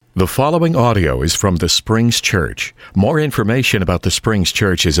The following audio is from the Springs Church. More information about the Springs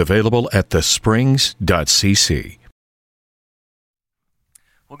Church is available at thesprings.cc.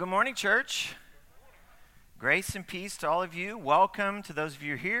 Well, good morning, church. Grace and peace to all of you. Welcome to those of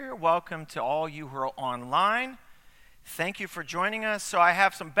you here. Welcome to all you who are online. Thank you for joining us. So I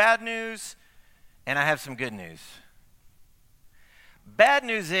have some bad news and I have some good news. Bad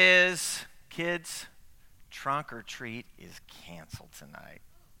news is, kids, trunk or treat is canceled tonight.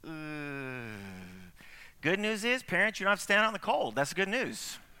 Good news is, parents, you don't have to stand out in the cold. That's good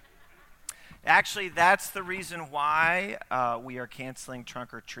news. Actually, that's the reason why we are canceling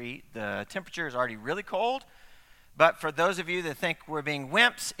trunk or treat. The temperature is already really cold, but for those of you that think we're being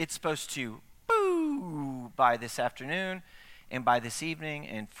wimps, it's supposed to boo by this afternoon and by this evening,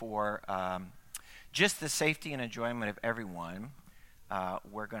 and for just the safety and enjoyment of everyone,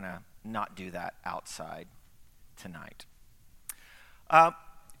 we're going to not do that outside tonight.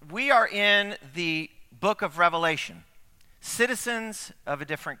 We are in the book of Revelation, citizens of a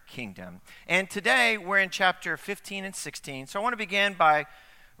different kingdom. And today we're in chapter 15 and 16. So I want to begin by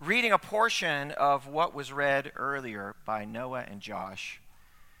reading a portion of what was read earlier by Noah and Josh.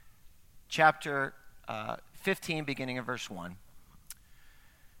 Chapter 15, beginning in verse 1.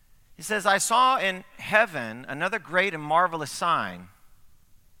 He says, I saw in heaven another great and marvelous sign.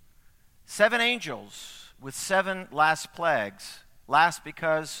 7 angels with 7 last plagues. Last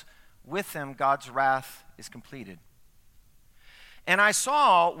because with them God's wrath is completed. And I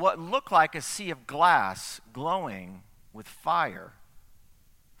saw what looked like a sea of glass glowing with fire.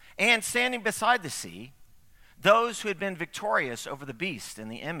 And standing beside the sea, those who had been victorious over the beast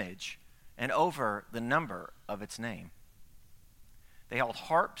and the image and over the number of its name. They held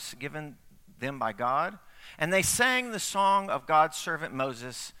harps given them by God, and they sang the song of God's servant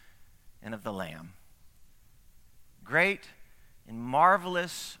Moses and of the Lamb. Great and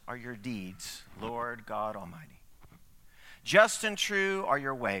marvelous are your deeds, Lord God Almighty. Just and true are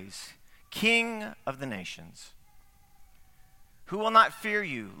your ways, King of the nations. Who will not fear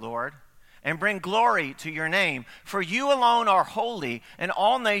you, Lord, and bring glory to your name? For you alone are holy, and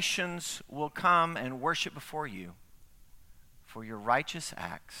all nations will come and worship before you. For your righteous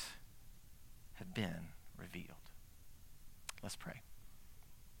acts have been revealed. Let's pray.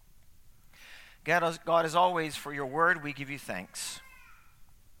 God, as always, for your word, we give you thanks.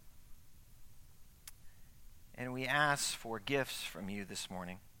 And we ask for gifts from you this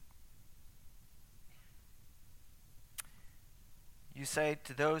morning. You say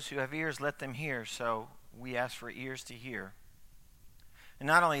to those who have ears, let them hear. So we ask for ears to hear. And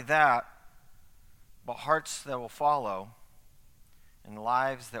not only that, but hearts that will follow and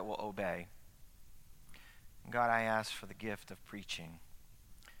lives that will obey. And God, I ask for the gift of preaching.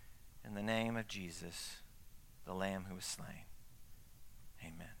 In the name of Jesus, the Lamb who was slain.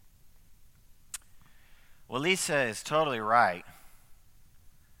 Amen. Well, Lisa is totally right.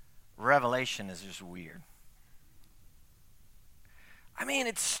 Revelation is just weird. I mean,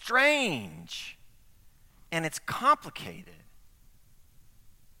 it's strange and it's complicated.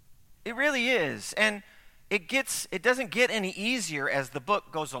 It really is. And it doesn't get any easier as the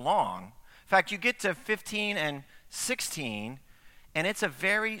book goes along. In fact, you get to 15 and 16, and it's a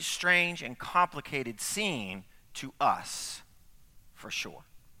very strange and complicated scene to us, for sure.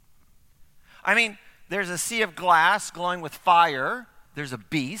 I mean, there's a sea of glass glowing with fire. There's a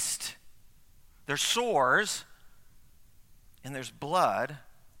beast. There's swords. And there's blood. And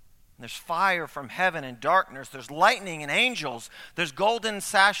there's fire from heaven and darkness. There's lightning and angels. There's golden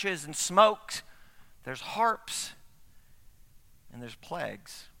sashes and smoke. There's harps. And there's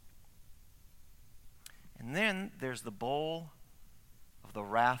plagues. And then there's the bowl of the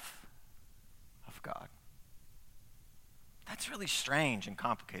wrath of God. That's really strange and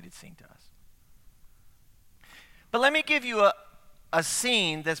complicated scene to us. But let me give you a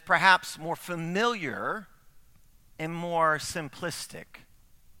scene that's perhaps more familiar and more simplistic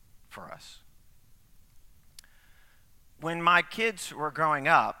for us. When my kids were growing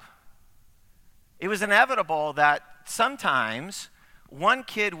up, it was inevitable that sometimes one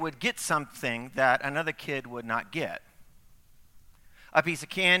kid would get something that another kid would not get. A piece of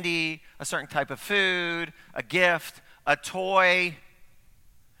candy, a certain type of food, a gift, a toy.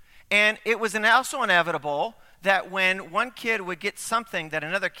 And it was also inevitable that when one kid would get something that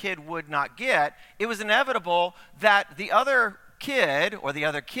another kid would not get, it was inevitable that the other kid or the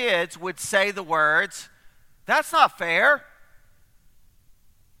other kids would say the words, "That's not fair."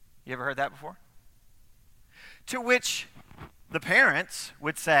 You ever heard that before? To which the parents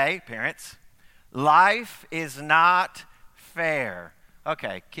would say, life is not fair.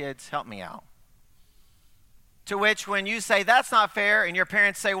 Okay, kids, help me out. To which when you say, that's not fair, and your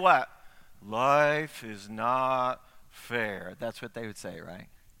parents say what? Life is not fair. That's what they would say, right?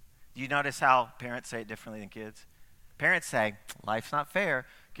 Do you notice how parents say it differently than kids? Parents say, life's not fair.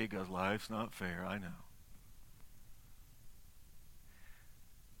 Kid goes, life's not fair, I know.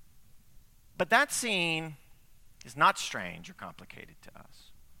 But that scene is not strange or complicated to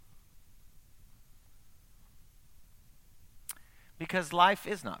us. Because life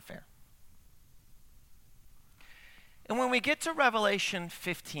is not fair. And when we get to Revelation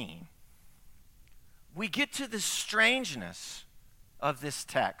 15, we get to the strangeness of this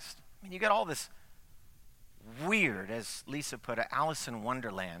text. I mean, you got all this weird, as Lisa put it, Alice in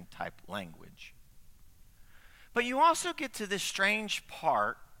Wonderland type language. But you also get to this strange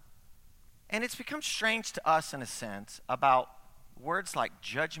part, and it's become strange to us in a sense, about words like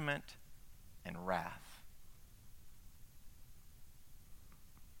judgment and wrath.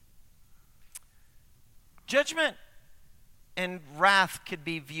 Judgment and wrath could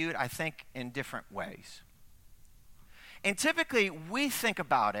be viewed, I think, in different ways. And typically, we think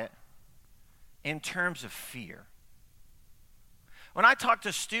about it in terms of fear. When I talk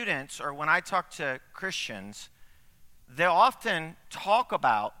to students or when I talk to Christians, they'll often talk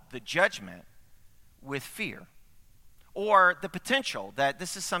about the judgment with fear or the potential that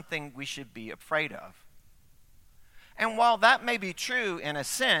this is something we should be afraid of. And while that may be true in a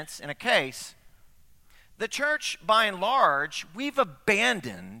sense, in a case, the church, by and large, we've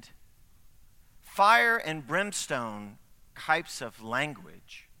abandoned fire and brimstone types of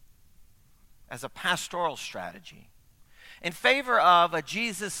language as a pastoral strategy in favor of a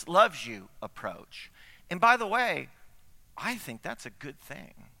Jesus loves you approach. And by the way, I think that's a good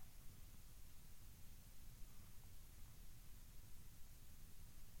thing.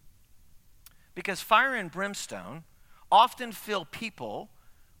 Because fire and brimstone often fill people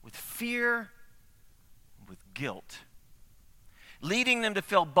with fear, with guilt, leading them to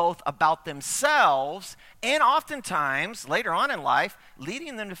feel both about themselves and oftentimes, later on in life,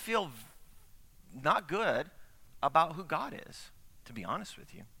 leading them to feel not good about who God is, to be honest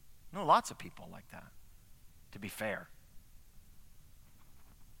with you. I know lots of people like that, to be fair.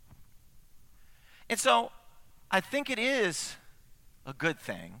 And so, I think it is a good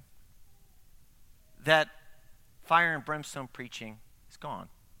thing that fire and brimstone preaching is gone.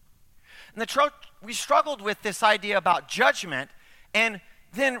 And we struggled with this idea about judgment and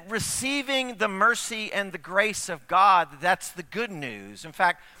then receiving the mercy and the grace of God. That's the good news. In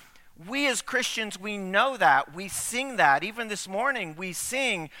fact, we as Christians, we know that. We sing that. Even this morning, we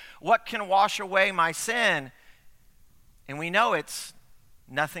sing, "What can wash away my sin?" And we know it's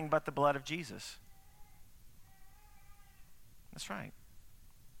nothing but the blood of Jesus. That's right.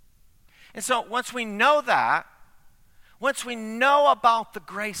 And so once we know that, once we know about the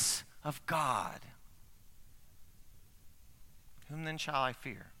grace of God, whom then shall I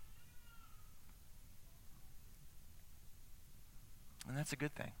fear? And that's a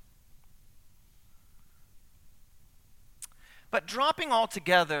good thing. But dropping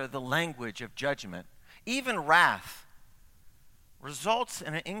altogether the language of judgment, even wrath, results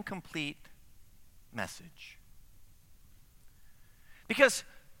in an incomplete message. Because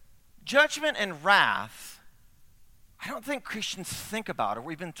judgment and wrath, I don't think Christians think about, or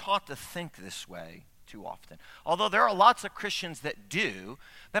we've been taught to think this way too often. Although there are lots of Christians that do,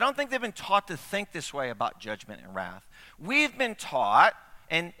 but I don't think they've been taught to think this way about judgment and wrath. We've been taught,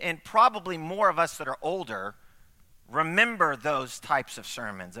 and probably more of us that are older, remember those types of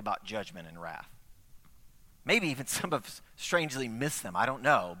sermons about judgment and wrath. Maybe even some of us strangely miss them, I don't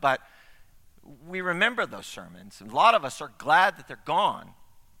know. But we remember those sermons. And a lot of us are glad that they're gone.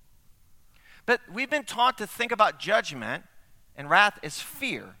 But we've been taught to think about judgment and wrath as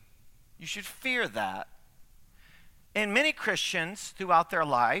fear. You should fear that. And many Christians throughout their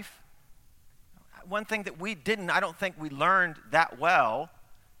life, one thing that I don't think we learned that well,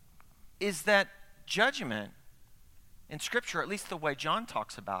 is that judgment in Scripture, at least the way John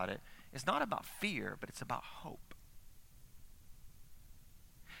talks about it, is not about fear, but it's about hope.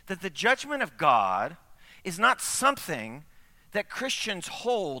 That the judgment of God is not something that Christians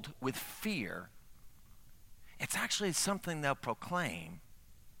hold with fear. It's actually something they'll proclaim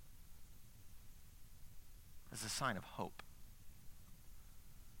as a sign of hope.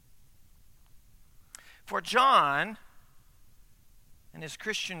 For John and his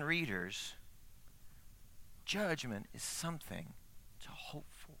Christian readers, judgment is something to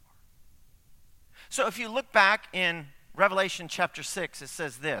hope for. So if you look back in Revelation chapter 6, it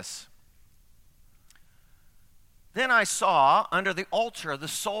says this: "Then I saw under the altar the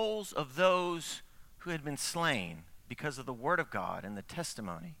souls of those who had been slain because of the word of God and the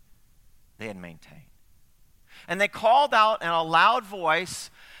testimony they had maintained. And they called out in a loud voice,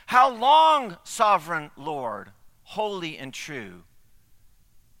 "How long, sovereign Lord, holy and true,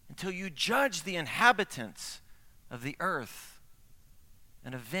 until you judge the inhabitants of the earth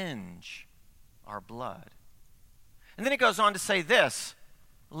and avenge our blood?" And then it goes on to say this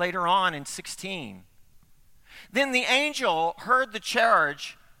later on in 16. "Then the angel heard the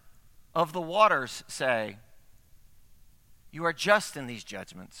charge of the waters say, 'You are just in these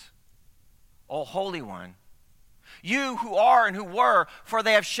judgments, O Holy One, you who are and who were, for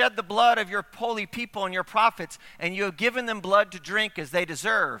they have shed the blood of your holy people and your prophets, and you have given them blood to drink as they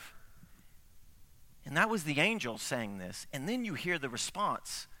deserve.'" And that was the angel saying this. And then you hear the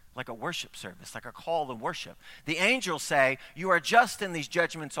response, like a worship service, like a call to worship. The angels say, "You are just in these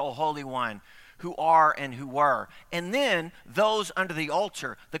judgments, O Holy One, who are and who were." And then those under the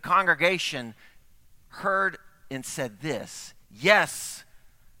altar, the congregation, heard and said this, "Yes,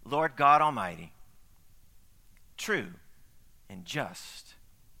 Lord God Almighty, true and just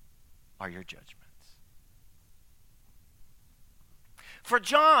are your judgments." For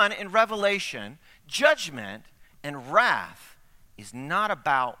John in Revelation, judgment and wrath is not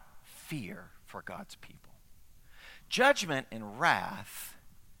about fear for God's people. Judgment and wrath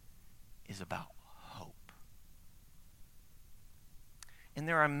is about hope. And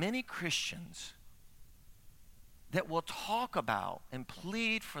there are many Christians that will talk about and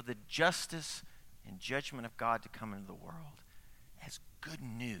plead for the justice and judgment of God to come into the world as good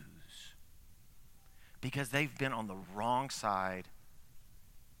news because they've been on the wrong side,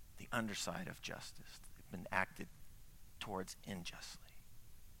 the underside of justice. They've been acted towards unjustly.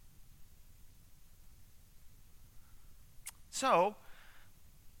 So,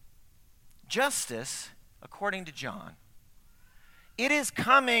 justice, according to John, it is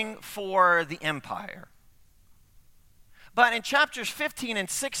coming for the empire. But in chapters 15 and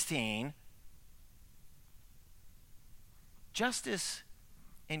 16, justice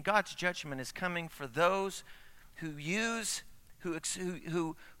and God's judgment is coming for those who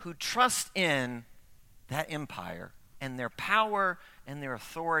trust in that empire and their power and their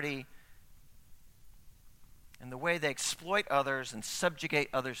authority and the way they exploit others and subjugate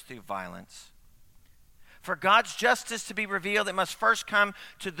others through violence. For God's justice to be revealed, it must first come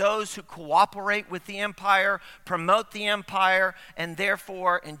to those who cooperate with the empire, promote the empire, and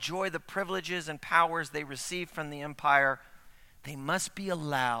therefore enjoy the privileges and powers they receive from the empire. They must be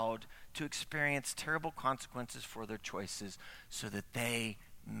allowed to experience terrible consequences for their choices so that they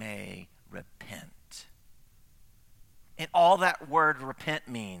may repent. And all that word repent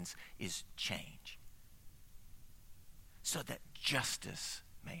means is change, so that justice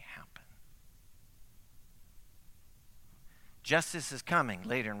may happen. Justice is coming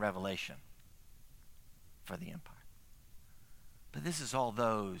later in Revelation for the empire. But this is all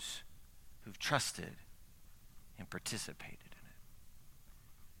those who've trusted and participated in it.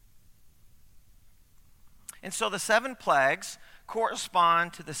 And so the 7 plagues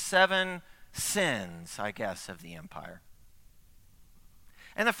correspond to the 7 sins, I guess, of the empire.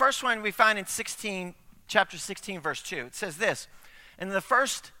 And the first one we find in chapter 16, verse 2. It says this, "And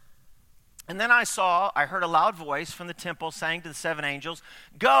then I heard a loud voice from the temple saying to the 7 angels,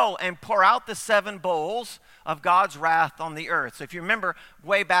 'Go and pour out the 7 bowls of God's wrath on the earth.'" So if you remember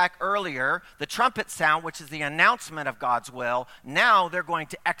way back earlier, the trumpet sound, which is the announcement of God's will, now they're going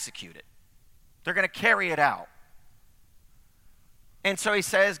to execute it. They're going to carry it out. And so he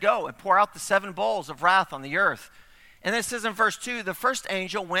says, "Go and pour out the 7 bowls of wrath on the earth." And then it says in verse 2, "The first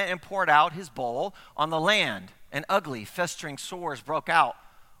angel went and poured out his bowl on the land, and ugly, festering sores broke out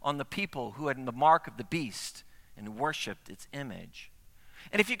on the people who had the mark of the beast and worshipped its image."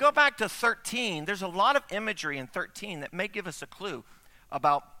 And if you go back to 13, there's a lot of imagery in 13 that may give us a clue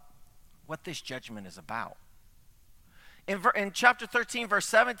about what this judgment is about. In chapter 13, verse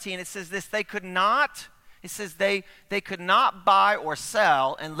 17, it says this, they could not buy or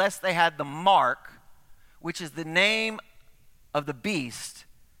sell unless they had the mark, which is the name of the beast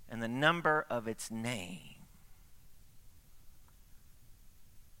and the number of its name.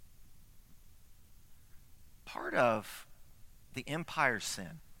 Part of the empire's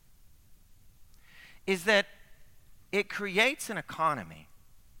sin is that it creates an economy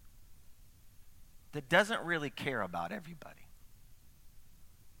that doesn't really care about everybody.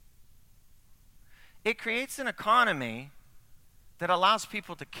 It creates an economy that allows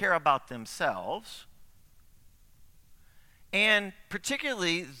people to care about themselves, and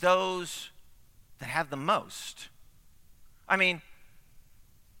particularly those that have the most. I mean,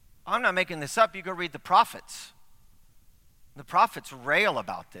 I'm not making this up. You go read the prophets. The prophets rail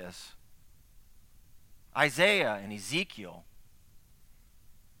about this. Isaiah and Ezekiel,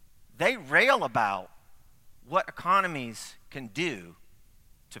 they rail about what economies can do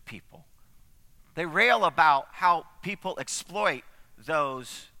to people. They rail about how people exploit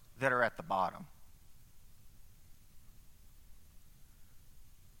those that are at the bottom.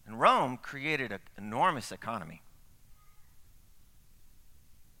 And Rome created an enormous economy.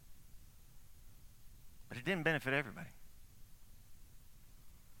 But it didn't benefit everybody.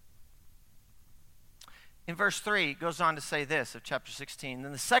 In verse 3, it goes on to say this of chapter 16.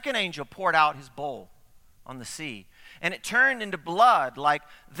 Then the second angel poured out his bowl on the sea, and it turned into blood like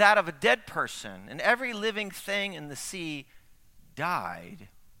that of a dead person, and every living thing in the sea died.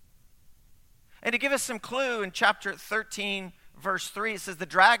 And to give us some clue, in chapter 13, verse 3, it says, the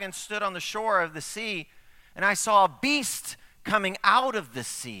dragon stood on the shore of the sea, and I saw a beast coming out of the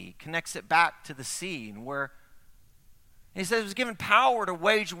sea. Connects it back to the sea, and where he says it was given power to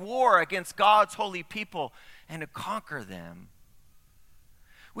wage war against God's holy people and to conquer them.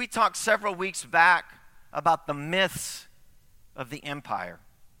 We talked several weeks back about the myths of the empire.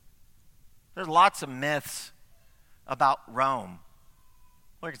 There's lots of myths about Rome.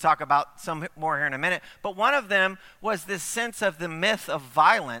 We're going to talk about some more here in a minute. But one of them was this sense of the myth of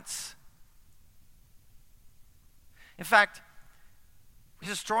violence. In fact,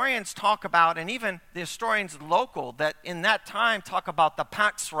 historians talk about, and even the historians local, that in that time talk about the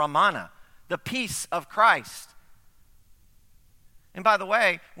Pax Romana, the peace of Christ. And by the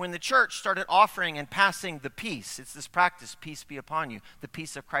way, when the church started offering and passing the peace, it's this practice, peace be upon you, the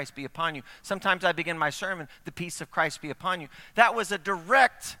peace of Christ be upon you. Sometimes I begin my sermon, the peace of Christ be upon you. That was a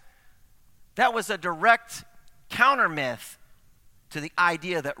direct counter myth to the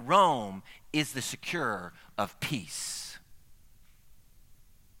idea that Rome is the securer of peace.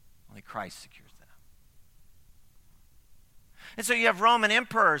 Only Christ secures that. And so you have Roman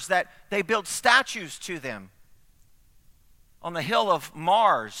emperors that they build statues to them on the hill of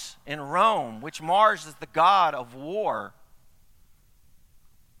Mars in Rome, which Mars is the god of war.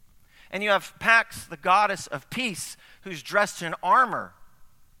 And you have Pax, the goddess of peace, who's dressed in armor.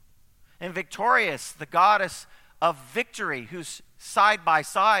 And Victorious, the goddess of victory, who's side by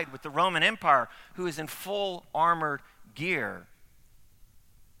side with the Roman Empire, who is in full armored gear.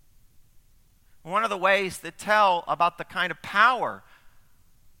 One of the ways that tell about the kind of power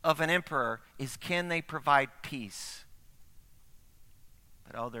of an emperor is, can they provide peace?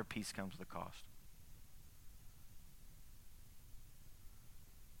 But their peace comes with a cost.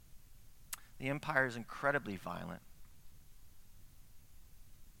 The empire is incredibly violent.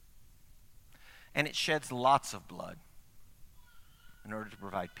 And it sheds lots of blood in order to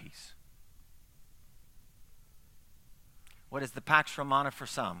provide peace. What is the Pax Romana for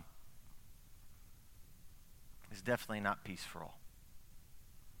some? Is definitely not peace for all.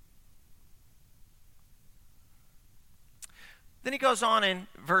 Then he goes on in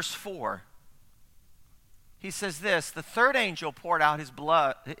verse 4. He says this, the third angel poured out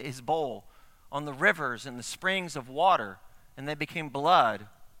his bowl on the rivers and the springs of water, and they became blood.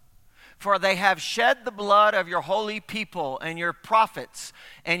 For they have shed the blood of your holy people and your prophets,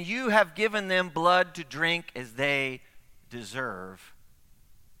 and you have given them blood to drink as they deserve.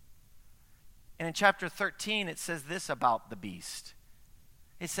 And in chapter 13, it says this about the beast.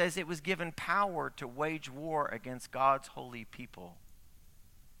 It says it was given power to wage war against God's holy people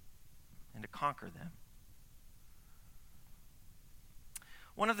and to conquer them.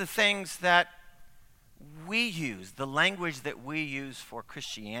 One of the things that we use, the language that we use for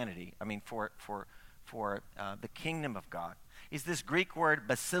Christianity, for the kingdom of God, is this Greek word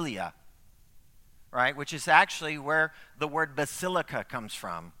basilia, right? Which is actually where the word basilica comes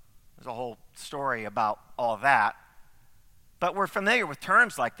from. There's a whole story about all that. But we're familiar with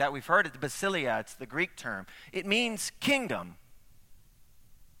terms like that. We've heard it, the basilia, it's the Greek term. It means kingdom.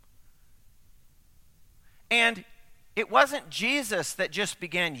 And it wasn't Jesus that just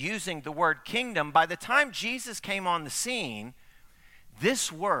began using the word kingdom. By the time Jesus came on the scene,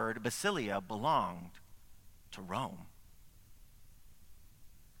 this word, basilia, belonged to Rome.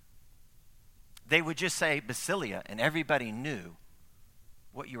 They would just say basilia, and everybody knew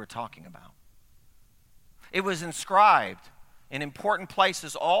what you were talking about. It was inscribed in important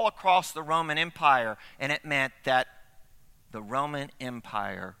places all across the Roman Empire, and it meant that the Roman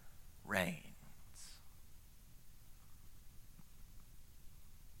Empire reigns.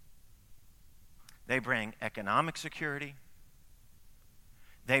 They bring economic security,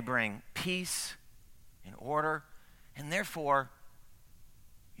 they bring peace and order, and therefore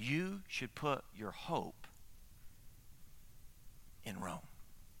you should put your hope in Rome.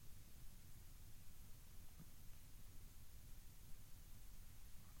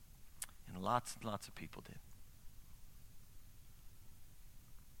 And lots of people did.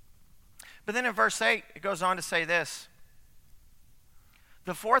 But then in verse 8, it goes on to say this.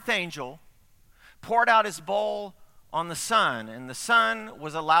 The fourth angel poured out his bowl on the sun, and the sun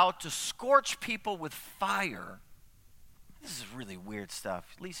was allowed to scorch people with fire. This is really weird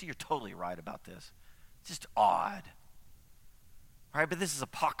stuff. Lisa, you're totally right about this. It's just odd. Right? But this is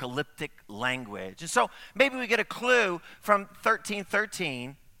apocalyptic language. And so maybe we get a clue from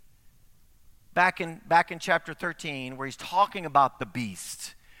 13:13, back in chapter 13, where he's talking about the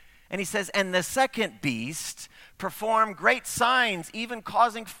beast. And he says, and the second beast performed great signs, even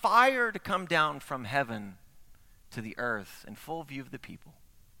causing fire to come down from heaven to the earth in full view of the people.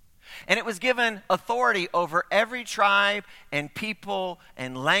 And it was given authority over every tribe and people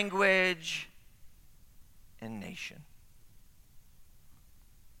and language and nation.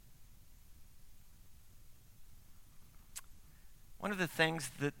 One of the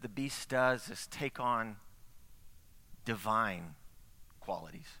things that the beast does is take on divine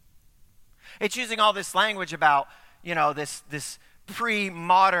qualities. It's using all this language about, this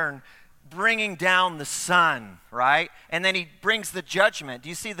pre-modern bringing down the sun, right? And then he brings the judgment. Do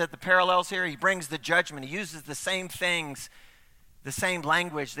you see that the parallels here? He brings the judgment. He uses the same things, the same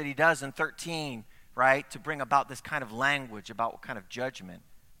language that he does in 13, right? To bring about this kind of language about what kind of judgment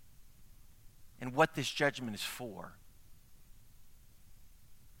and what this judgment is for.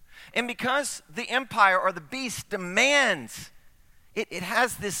 And because the empire or the beast demands, it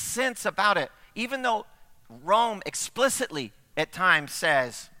has this sense about it, even though Rome explicitly at times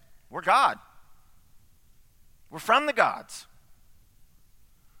says, we're God. We're from the gods.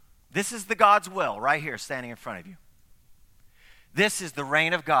 This is the God's will right here standing in front of you. This is the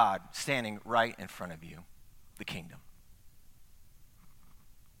reign of God standing right in front of you, the kingdom.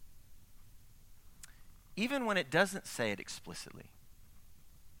 Even when it doesn't say it explicitly,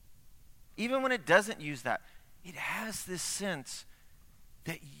 even when it doesn't use that, it has this sense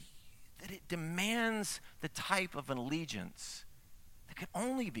that it demands the type of an allegiance that can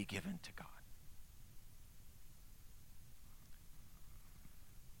only be given to God.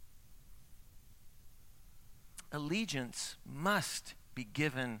 Allegiance must be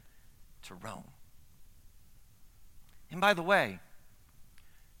given to Rome. And by the way,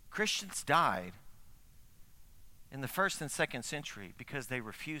 Christians died in the 1st and 2nd century because they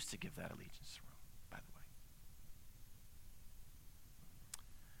refused to give that allegiance to Rome, by the way.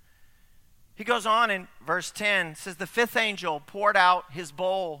 He goes on in verse 10, says, the fifth angel poured out his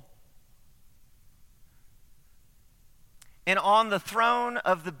bowl, and on the throne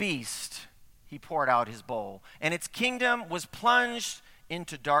of the beast he poured out his bowl, and its kingdom was plunged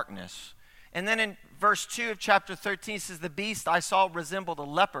into darkness. And then in verse 2 of chapter 13, it says, the beast I saw resembled a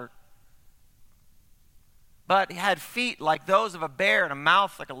leopard, but he had feet like those of a bear and a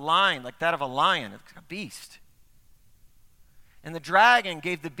mouth like a lion, like that of a lion, like a beast. And the dragon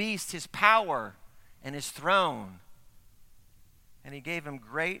gave the beast his power and his throne, and he gave him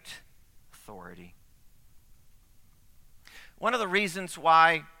great authority. One of the reasons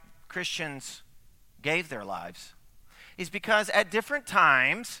why Christians gave their lives is because at different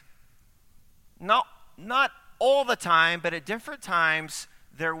times, not all the time, but at different times,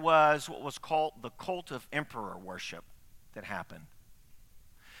 there was what was called the cult of emperor worship that happened,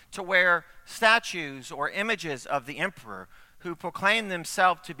 to where statues or images of the emperor who proclaimed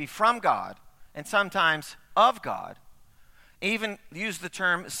themselves to be from God and sometimes of God, even used the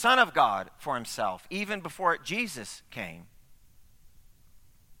term Son of God for himself, even before Jesus came.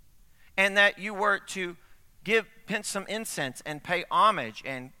 And that you were to pinch some incense and pay homage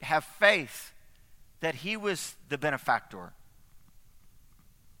and have faith that he was the benefactor.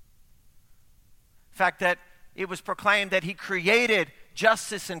 In fact, that it was proclaimed that he created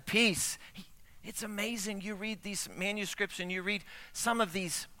justice and peace. It's amazing. You read these manuscripts and you read some of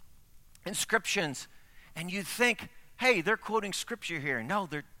these inscriptions and you think, hey, they're quoting scripture here. No,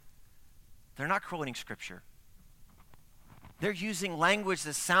 they're not quoting scripture. They're using language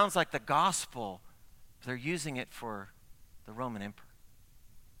that sounds like the gospel. They're using it for the Roman emperor.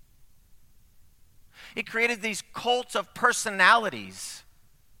 It created these cults of personalities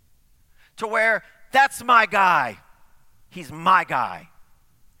to where that's my guy. He's my guy.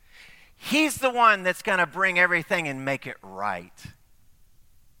 He's the one that's going to bring everything and make it right.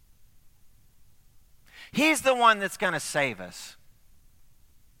 He's the one that's going to save us.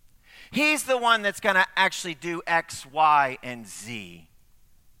 He's the one that's going to actually do X, Y, and Z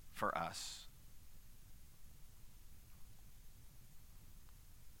for us.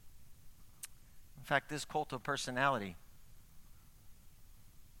 In fact, this cult of personality,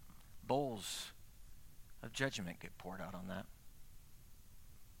 bowls of judgment get poured out on that.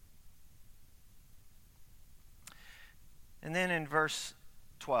 And then in verse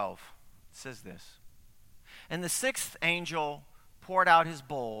 12, It says this. And the sixth angel poured out his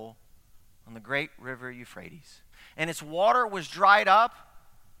bowl on the great river Euphrates, and its water was dried up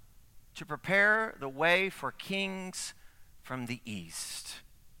to prepare the way for kings from the east.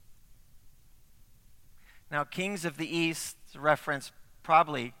 Now, kings of the east is a reference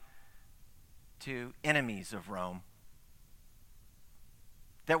probably to enemies of Rome.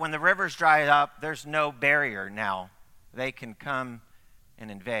 That when the rivers dry up, there's no barrier now. They can come and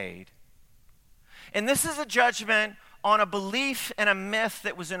invade. And this is a judgment on a belief and a myth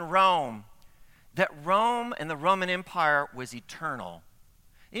that was in Rome, that Rome and the Roman Empire was eternal.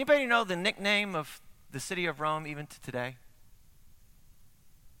 Anybody know the nickname of the city of Rome even to today?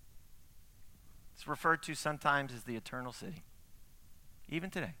 It's referred to sometimes as the Eternal City, even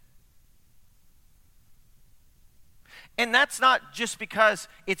today. And that's not just because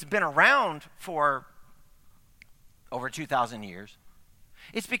it's been around for over 2,000 years.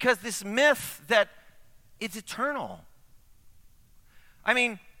 It's because this myth that it's eternal. I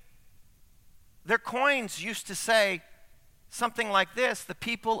mean, their coins used to say something like this, the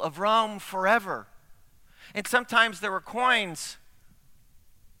people of Rome forever. And sometimes there were coins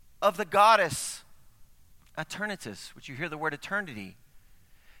of the goddess Eternitas, which you hear the word eternity.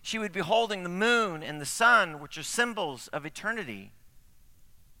 She would be holding the moon and the sun, which are symbols of eternity,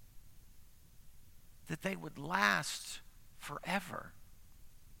 that they would last forever.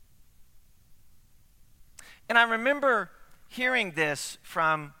 And I remember hearing this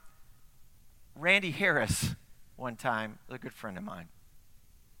from Randy Harris one time, a good friend of mine.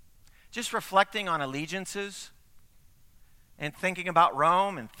 Just reflecting on allegiances and thinking about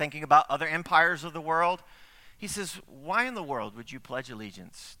Rome and thinking about other empires of the world. He says, why in the world would you pledge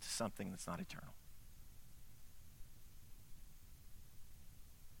allegiance to something that's not eternal?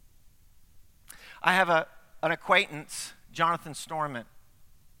 I have an acquaintance, Jonathan Storment.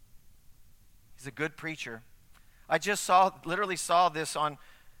 He's a good preacher. I just literally saw this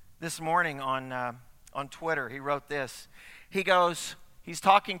this morning on Twitter. He wrote this. He goes, he's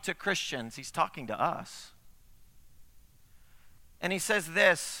talking to Christians. He's talking to us. And he says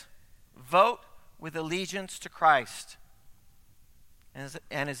this, vote with allegiance to Christ,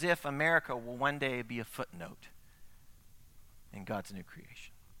 and as if America will one day be a footnote in God's new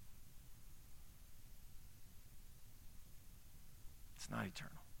creation. It's not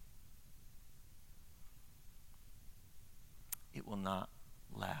eternal. It will not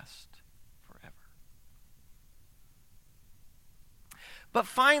last forever. But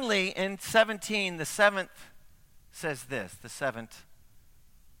finally, in 17, the seventh says this, the seventh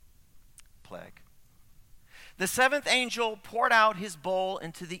plague. The seventh angel poured out his bowl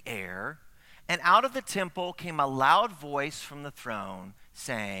into the air, and out of the temple came a loud voice from the throne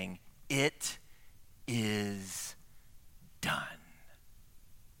saying, "It is done."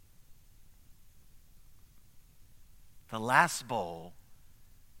 The last bowl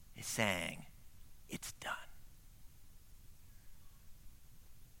is saying, it's done.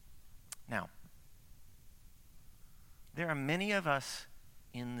 Now, there are many of us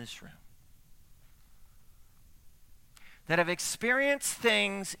in this room that have experienced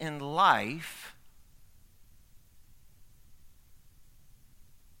things in life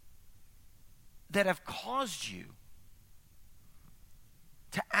that have caused you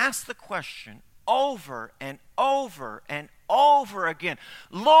to ask the question over and over and over again,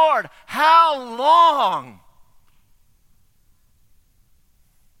 Lord, how long?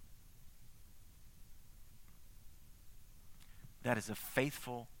 That is a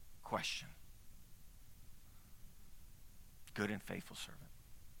faithful question. Good and faithful servant.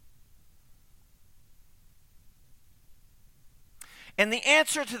 And the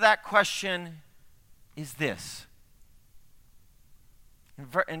answer to that question is this.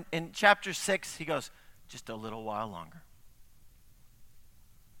 In chapter 6, he goes, just a little while longer.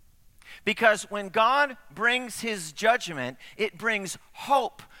 Because when God brings his judgment, it brings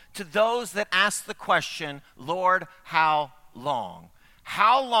hope to those that ask the question, Lord, how long?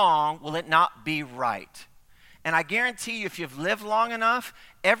 How long will it not be right? And I guarantee you, if you've lived long enough,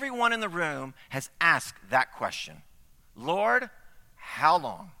 everyone in the room has asked that question. Lord, how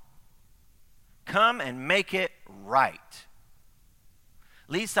long? Come and make it right.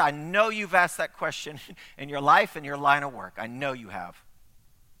 Lisa, I know you've asked that question in your life and your line of work. I know you have.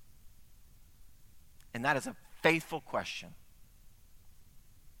 And that is a faithful question.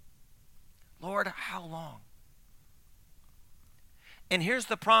 Lord, how long? And here's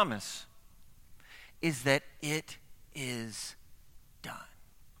the promise, is that it is done.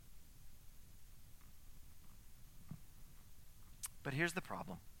 But here's the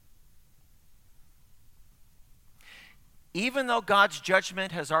problem. even though God's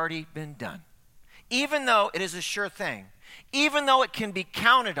judgment has already been done, even though it is a sure thing, even though it can be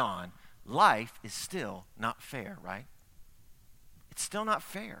counted on, life is still not fair, right? It's still not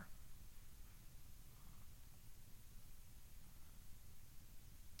fair.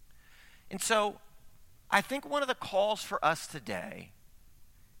 And so I think one of the calls for us today,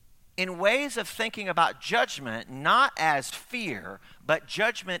 in ways of thinking about judgment, not as fear, but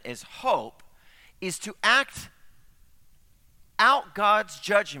judgment as hope, is to act out God's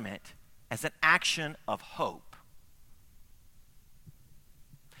judgment as an action of hope.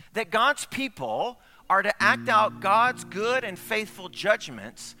 That God's people are to act out God's good and faithful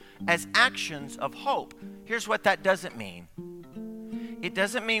judgments as actions of hope. Here's what that doesn't mean. It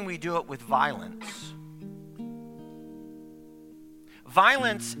doesn't mean we do it with violence.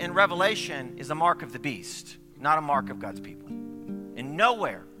 Violence in Revelation is a mark of the beast, not a mark of God's people. And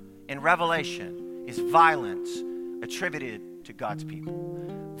nowhere in Revelation is violence attributed to God's people.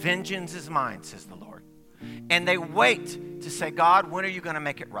 Vengeance is mine, says the Lord. And they wait to say, God, when are you going to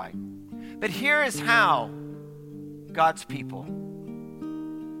make it right? But here is how God's people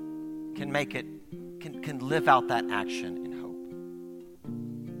can make it, can live out that action in hope.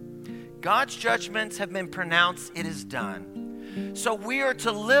 God's judgments have been pronounced, it is done. So we are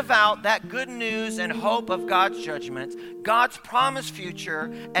to live out that good news and hope of God's judgments, God's promised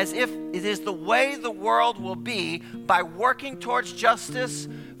future, as if it is the way the world will be, by working towards justice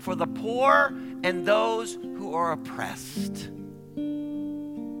for the poor and those who are oppressed.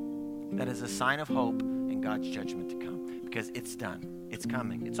 That is a sign of hope in God's judgment to come, because it's done. It's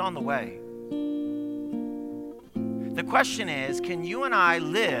coming. It's on the way. The question is, can you and I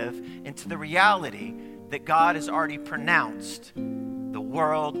live into the reality that God has already pronounced the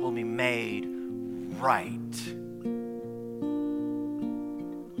world will be made right?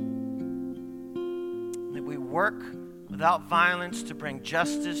 That we work without violence to bring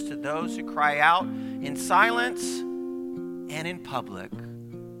justice to those who cry out in silence and in public,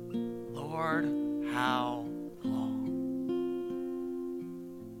 Lord, how long?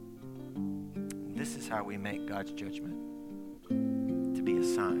 This is how we make God's judgment to be a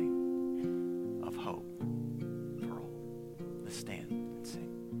sign of hope for all. Let's stand.